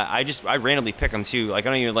get, I randomly pick them too. Like I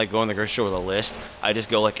don't even like go in the grocery store with a list. I just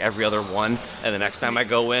go like every other one, and the next time I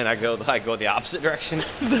go in, I go the opposite direction,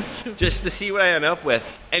 just to see what I end up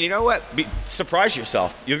with. And you know what? Surprise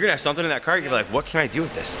yourself. You're gonna have something in that cart. You're like, what can I do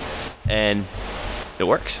with this? And it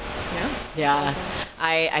works. Yeah.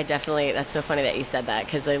 I definitely, that's so funny that you said that,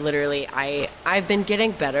 because I've been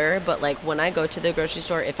getting better, but like when I go to the grocery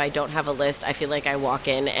store, if I don't have a list, I feel like I walk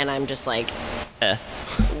in and I'm just like,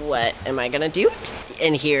 what am I gonna do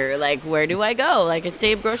in here? Like, where do I go? Like, it's the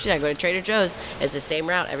same grocery. I go to Trader Joe's. It's the same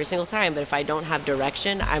route every single time. But if I don't have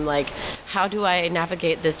direction, I'm like, how do I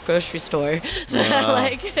navigate this grocery store?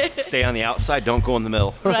 Like, stay on the outside. Don't go in the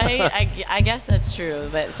middle. Right? I guess that's true.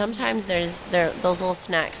 But sometimes those little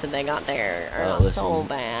snacks that they got there are not so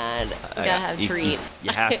bad. You gotta have treats.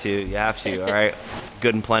 You have to. You have to. All right.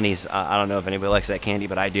 Good and Plenty's. I don't know if anybody likes that candy,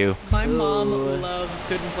 but I do. My mom loves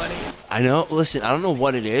Good and Plenty's. I know. Listen, I don't know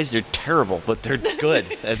what it is. They're terrible, but they're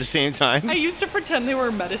good at the same time. I used to pretend they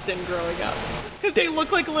were medicine growing up because they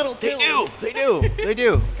look like little pills. They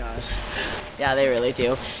do. Gosh. Yeah, they really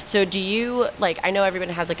do. So do you, like, I know everyone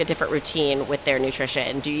has like a different routine with their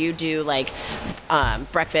nutrition. Do you do like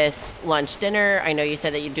breakfast, lunch, dinner? I know you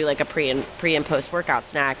said that you do like a pre and post workout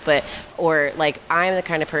snack, or like I'm the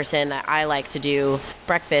kind of person that I like to do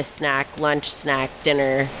breakfast, snack, lunch, snack,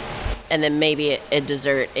 dinner, and then maybe a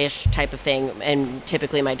dessert-ish type of thing. And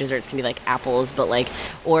typically my desserts can be like apples, but like,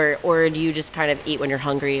 or do you just kind of eat when you're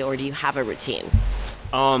hungry, or do you have a routine?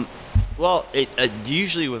 Well, it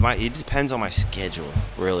usually it depends on my schedule,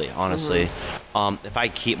 really, honestly. Mm-hmm. If I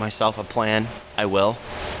keep myself a plan, I will.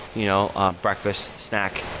 You know, breakfast,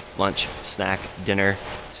 snack, lunch, snack, dinner,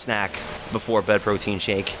 snack, before bed protein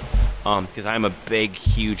shake. Because I'm a big,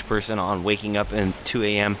 huge person on waking up at 2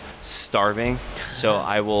 a.m. starving. So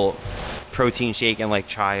I will protein shake and like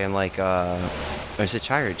chai and like, is it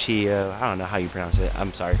chai or chia? I don't know how you pronounce it.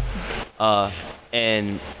 I'm sorry.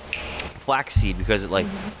 And flaxseed, because it like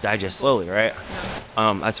digests slowly, right?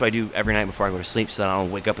 That's what I do every night before I go to sleep, so that I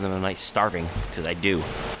don't wake up in the middle of the night starving, because I do.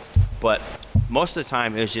 But most of the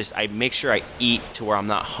time, it's just I make sure I eat to where I'm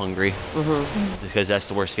not hungry, because that's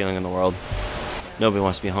the worst feeling in the world. Nobody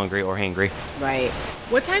wants to be hungry or hangry. Right.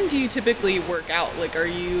 What time do you typically work out? Like,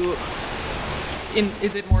 is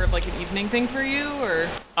it more of like an evening thing for you, or?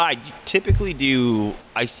 I typically do.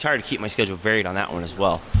 I try to keep my schedule varied on that one as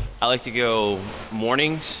well. I like to go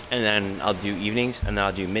mornings, and then I'll do evenings, and then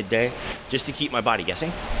I'll do midday, just to keep my body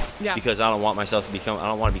guessing. Yeah. Because I don't want to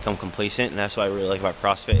become complacent, and that's what I really like about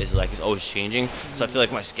CrossFit is like it's always changing. So I feel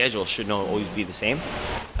like my schedule should not always be the same.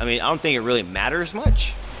 I mean, I don't think it really matters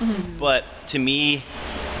much, but to me,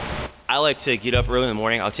 I like to get up early in the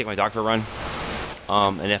morning. I'll take my dog for a run,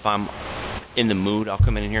 and if I'm in the mood, I'll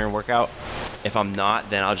come in here and work out. If I'm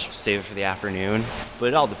not, then I'll just save it for the afternoon. But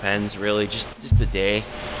it all depends, really, just the day.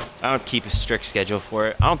 I don't have to keep a strict schedule for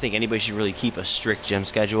it. I don't think anybody should really keep a strict gym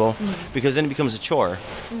schedule, because then it becomes a chore.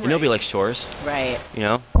 And nobody likes chores. Right. You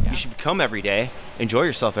know? Yeah. You should come every day, enjoy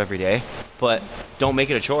yourself every day, but don't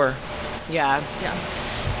make it a chore. Yeah.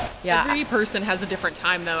 Yeah. Every person has a different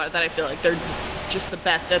time, though, that I feel like they're just the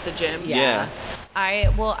best at the gym. Yeah. I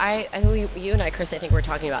know you and I, Chris, I think we were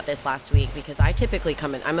talking about this last week, because I typically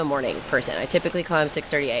come in, I'm a morning person. I typically come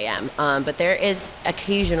 6:30 a.m. But there is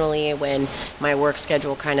occasionally when my work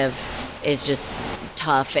schedule kind of is just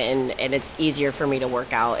tough, and it's easier for me to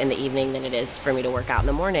work out in the evening than it is for me to work out in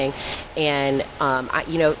the morning. And,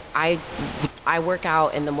 I work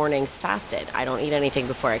out in the mornings fasted. I don't eat anything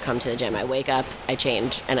before I come to the gym. I wake up, I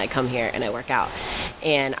change, and I come here and I work out.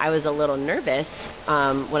 And I was a little nervous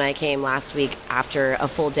when I came last week after a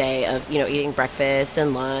full day of, eating breakfast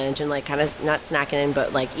and lunch and like kind of not snacking in,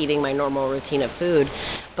 but like eating my normal routine of food.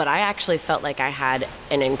 But I actually felt like I had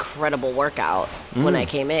an incredible workout when I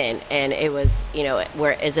came in. And it was,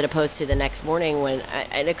 as it opposed to the next morning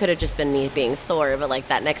and it could have just been me being sore, but like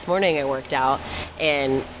that next morning I worked out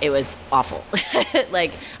and it was awful.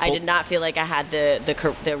 Like I did not feel like I had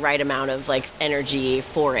the right amount of like energy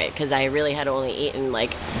for it, because I really had only eaten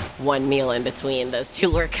like one meal in between those 2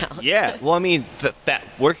 workouts. Yeah, well, I mean,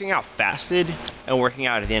 working out fasted and working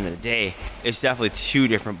out at the end of the day is definitely 2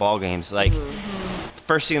 different ball games. Like,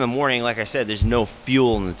 first thing in the morning, like I said, there's no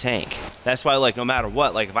fuel in the tank. That's why, like, no matter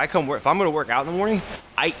what, like if I'm going to work out in the morning,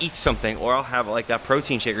 I eat something, or I'll have like that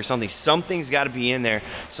protein shake or something. Something's got to be in there,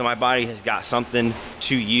 so my body has got something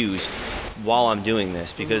to use while I'm doing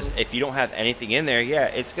this. Because if you don't have anything in there, yeah,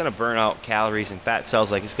 it's gonna burn out calories and fat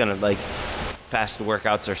cells. Like, it's gonna, like, fasted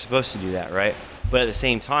workouts are supposed to do that, right? But at the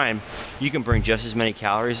same time, you can burn just as many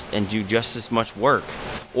calories and do just as much work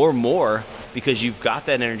or more, because you've got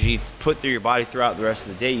that energy put through your body throughout the rest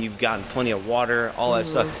of the day. You've gotten plenty of water, all that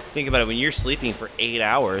stuff. Think about it. When you're sleeping for 8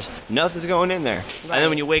 hours, nothing's going in there. Right. And then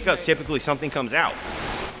when you wake up, typically something comes out,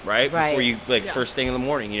 right? Right. Before you, like, first thing in the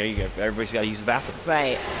morning, you know, everybody's got to use the bathroom.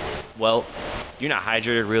 Right. Well, you're not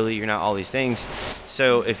hydrated really, you're not all these things.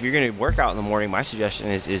 So if you're going to work out in the morning, my suggestion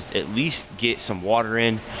is at least get some water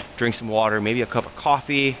in, drink some water, maybe a cup of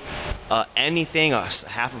coffee, anything,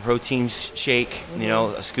 half a protein shake, you know,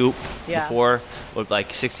 a scoop before, with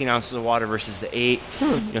like 16 ounces of water versus the 8,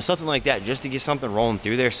 you know, something like that, just to get something rolling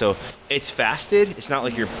through there. So it's fasted. It's not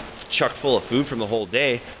like you're chucked full of food from the whole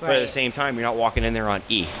day, but at the same time, you're not walking in there on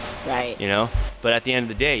E. Right. You know? But at the end of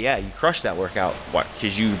the day, yeah, you crushed that workout. Why?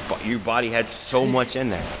 Because your body had so much in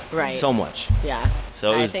there. Right. So much. Yeah.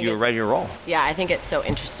 So you were ready to roll. Yeah, I think it's so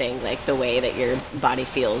interesting, like the way that your body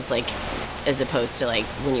feels, like as opposed to like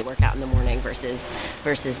when you work out in the morning versus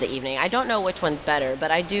the evening. I don't know which one's better, but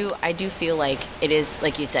I do feel like it is,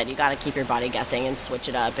 like you said, you got to keep your body guessing and switch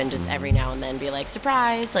it up, and just every now and then be like,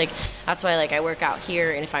 surprise. Like that's why, like, I work out here,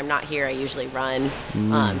 and if I'm not here, I usually run,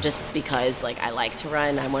 just because like I like to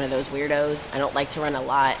run. I'm one of those weirdos. I don't like to run a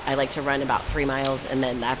lot. I like to run about 3 miles and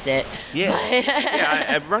then that's it.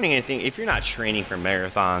 Yeah. Running anything, if you're not training for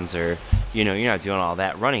marathons, or, you know, you're not doing all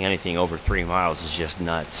that, running anything over 3 miles is just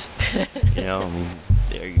nuts. You know, I mean,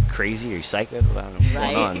 are you crazy? Are you psycho? I don't know what's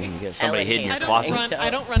going on. You get somebody hidden in his closet. I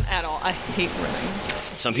don't run at all. I hate running.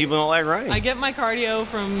 Some people don't like running. I get my cardio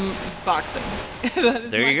from boxing. That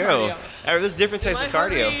is there you go. There's different types of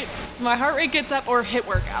cardio. My heart rate gets up, or HIIT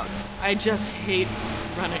workouts. I just hate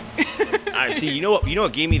running. I see. You know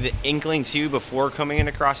what gave me the inkling too before coming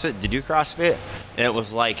into CrossFit to do CrossFit, and it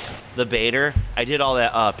was like the Bader. I did all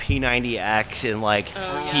that P90X and like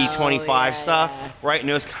T25 stuff, right? And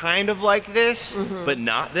it was kind of like this, but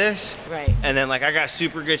not this. Right. And then like I got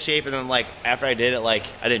super good shape, and then like after I did it, like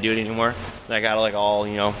I didn't do it anymore. And I got like all,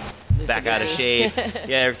 you know, back out of shape.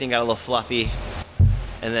 Yeah, everything got a little fluffy.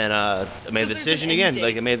 And then I made the decision again.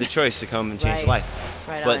 Like I made the choice to come and change life.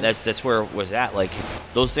 Right but on. that's where it was at. Like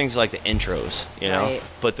those things are like the intros, you know. Right.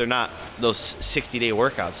 But they're not those 60-day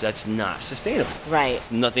workouts. That's not sustainable. Right.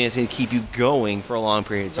 It's nothing that's going to keep you going for a long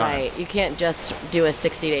period of time. Right. You can't just do a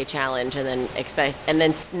 60-day challenge and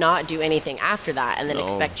then not do anything after that, and then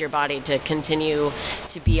expect your body to continue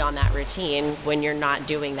to be on that routine when you're not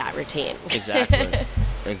doing that routine. Exactly.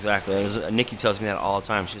 Exactly. Nikki tells me that all the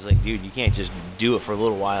time. She's like, dude, you can't just do it for a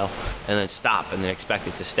little while and then stop and then expect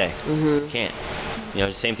it to stay. You can't. You know,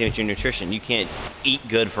 the same thing with your nutrition. You can't eat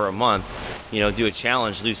good for a month, you know, do a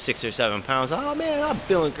challenge, lose 6 or 7 pounds. Oh, man, I'm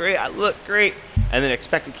feeling great. I look great. And then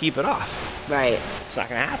expect to keep it off. Right. It's not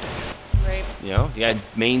going to happen. Right. You know, you got to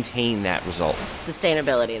maintain that result.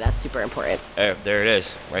 Sustainability, that's super important. There it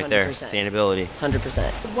is, right 100%. there. Sustainability.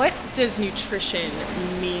 100%. What does nutrition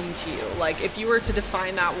mean to you? Like, if you were to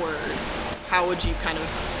define that word, how would you kind of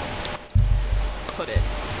put it?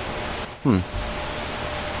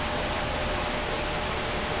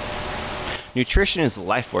 Nutrition is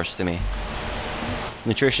life force to me.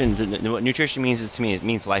 What nutrition means to me, it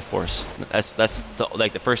means life force. That's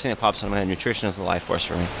the first thing that pops into my head. Nutrition is the life force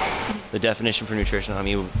for me. The definition for nutrition, I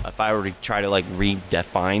mean, if I were to try to like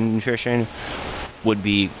redefine nutrition, would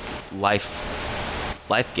be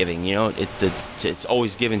life-giving. You know, it's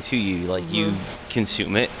always given to you. Like you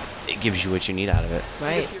consume it, it gives you what you need out of it.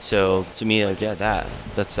 Right. So to me, like, yeah,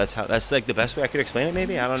 that's like the best way I could explain it.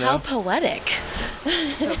 Maybe, I don't know. How poetic.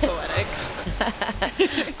 So poetic.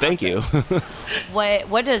 Thank you.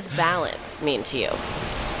 What does balance mean to you?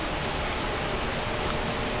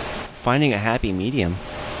 Finding a happy medium.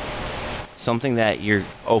 Something that you're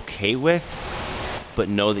okay with, but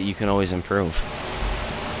know that you can always improve.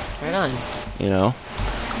 Right on. You know?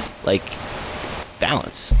 Like,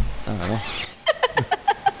 balance. I don't know.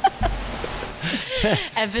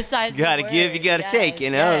 Emphasize. You gotta give, you gotta take, you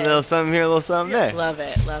know, a little something here, a little something there. Love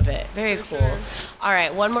it, love it. Very cool. Sure. All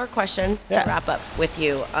right, one more question to wrap up with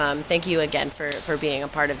you. Thank you again for being a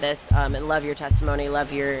part of this, and love your testimony,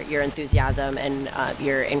 love your enthusiasm and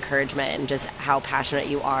your encouragement, and just how passionate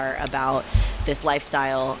you are about this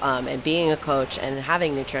lifestyle and being a coach and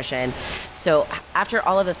having nutrition. So after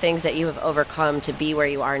all of the things that you have overcome to be where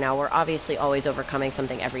you are now, we're obviously always overcoming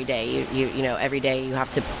something every day. You know, every day you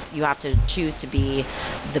have to choose to be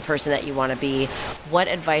the person that you want to be. What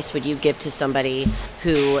advice would you give to somebody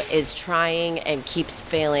who is trying and keeps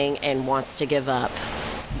failing and wants to give up?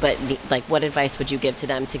 But like, what advice would you give to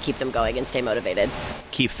them to keep them going and stay motivated?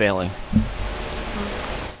 Keep failing.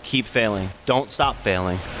 Keep failing. Don't stop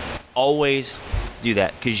failing. Always do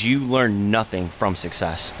that, because you learn nothing from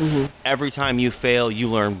success. Mm-hmm. Every time you fail, you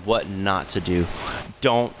learn what not to do.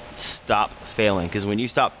 Don't stop failing, because when you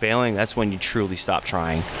stop failing, that's when you truly stop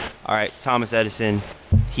trying. All right, Thomas Edison,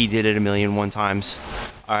 he did it 1,000,001 times.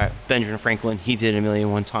 All right, Benjamin Franklin, he did it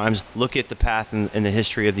 1,000,001 times. Look at the path in the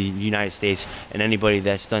history of the United States and anybody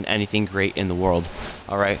that's done anything great in the world.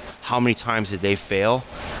 All right, how many times did they fail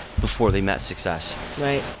before they met success?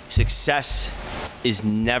 Right. Success is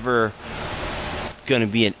never going to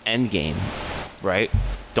be an end game, right?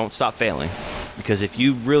 Don't stop failing. Because if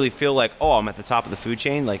you really feel like, oh, I'm at the top of the food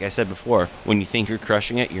chain, like I said before, when you think you're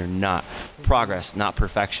crushing it, you're not. Progress, not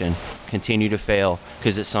perfection. Continue to fail,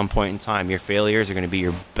 because at some point in time, your failures are going to be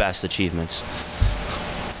your best achievements.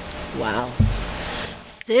 Wow.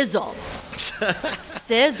 Sizzle.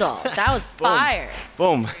 Sizzle. That was fire.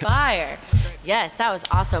 Boom. Fire. Yes, that was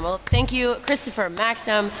awesome. Well, thank you, Christopher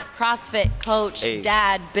Maxim, CrossFit coach,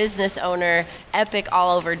 dad, business owner, epic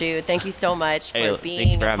all over dude. Thank you so much for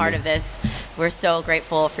being a part of this. We're so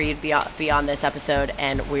grateful for you to be on this episode,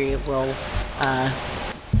 and we will.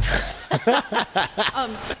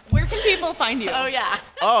 Where can people find you? Oh yeah.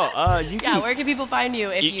 You can. Yeah, where can people find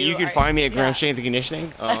you if you can find me at Gram Strength and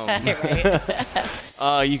Conditioning.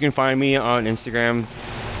 Right. You can find me on Instagram,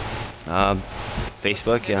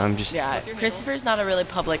 Facebook, and I'm just. Yeah, Christopher's not a really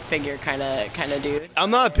public figure kind of dude.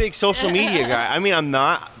 I'm not a big social media guy. I mean, I'm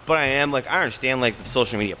not, but I am. Like, I understand like the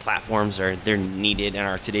social media platforms they're needed in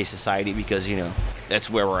our today's society, because you know that's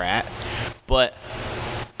where we're at. But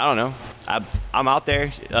I don't know. I'm out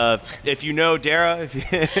there. If you know Dara,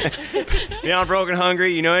 Beyond Broken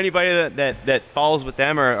Hungry, you know anybody that follows with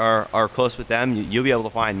them or are close with them, you'll be able to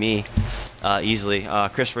find me easily.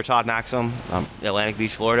 Christopher Todd Maxim, Atlantic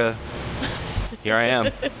Beach, Florida. Here I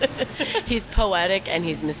am. He's poetic and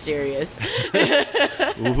he's mysterious.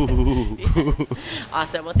 Ooh. Yes.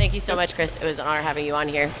 Awesome. Well, thank you so much, Chris. It was an honor having you on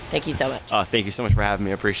here. Thank you so much. Thank you so much for having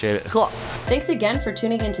me. I appreciate it. Cool. Thanks again for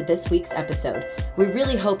tuning into this week's episode. We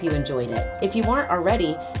really hope you enjoyed it. If you aren't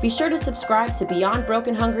already, be sure to subscribe to Beyond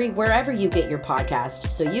Broken Hungry wherever you get your podcast,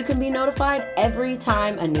 so you can be notified every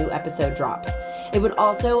time a new episode drops. It would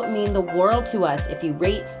also mean the world to us if you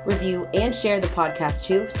rate, review, and share the podcast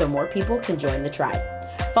too, so more people can join the tribe.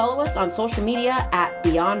 Follow us on social media at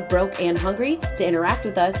Beyond Broke and Hungry to interact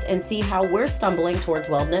with us and see how we're stumbling towards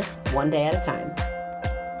wellness one day at a time.